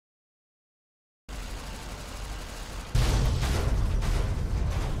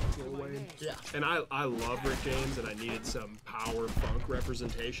Yeah. And I love Rick James, and I needed some power funk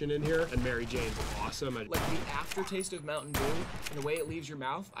representation in here, and Mary Jane's awesome. Like the aftertaste of Mountain Dew and the way it leaves your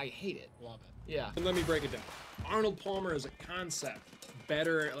mouth, I hate it. Love it. Yeah. And let me break it down. Arnold Palmer is a concept,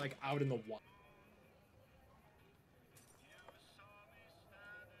 better like out in the wild.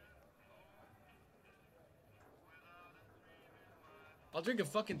 I'll drink a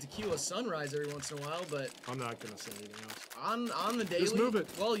fucking tequila sunrise every once in a while, but I'm not gonna say anything else. on the daily. Just move it.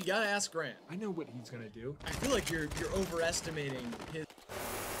 Well, you gotta ask Grant. I know what he's gonna do. I feel like you're overestimating his.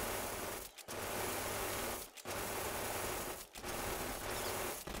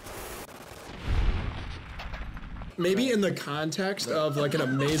 Maybe in the context of like an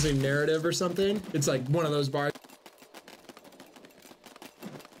amazing narrative or something, it's like one of those bars.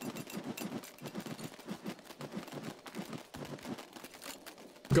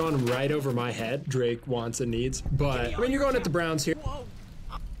 Gone right over my head. Drake wants and needs, but I mean, you're going at the Browns here. Whoa.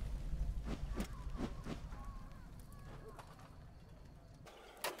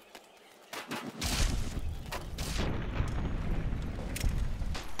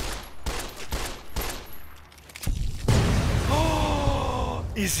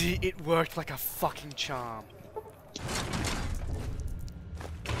 Izzy, it worked like a fucking charm.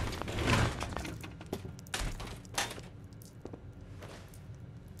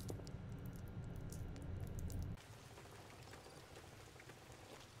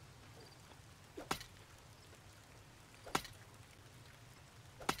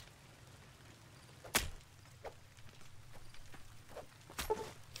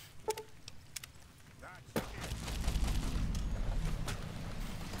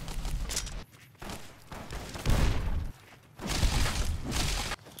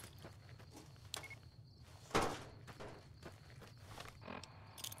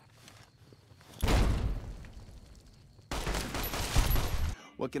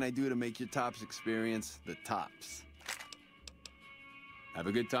 What can I do to make your Tops experience the tops? Have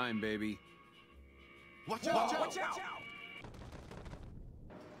a good time, baby. Watch out! Watch out!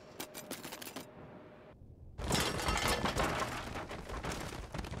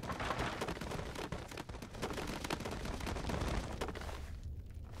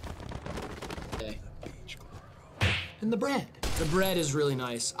 And the bread. The bread is really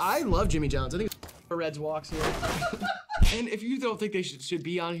nice. I love Jimmy John's. I think the Reds walks here. And if you don't think they should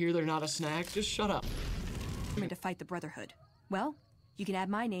be on here, they're not a snack, just shut up. To fight the Brotherhood. Well, you can add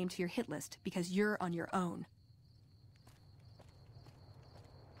my name to your hit list because you're on your own.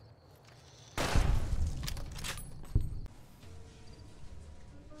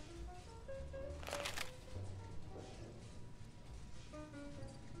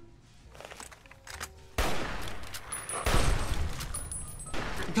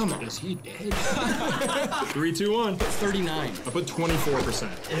 Come on. Is he dead? 3, 2, 1. 39. I put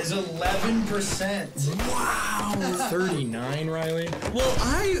 24%. It is 11%. Wow. 39, Riley. Well,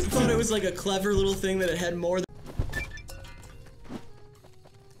 I thought it was like a clever little thing that it had more than.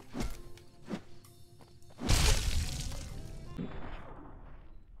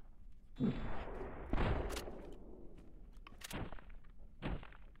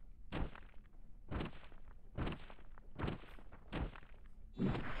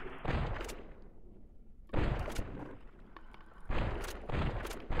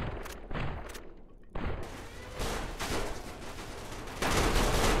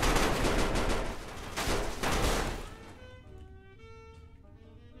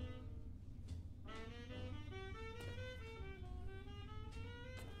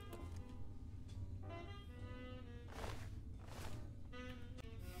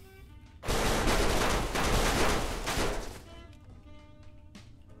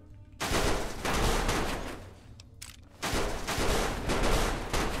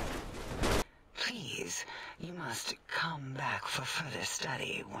 Please, you must come back for further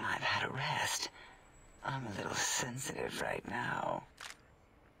study when I've had a rest. I'm a little sensitive right now.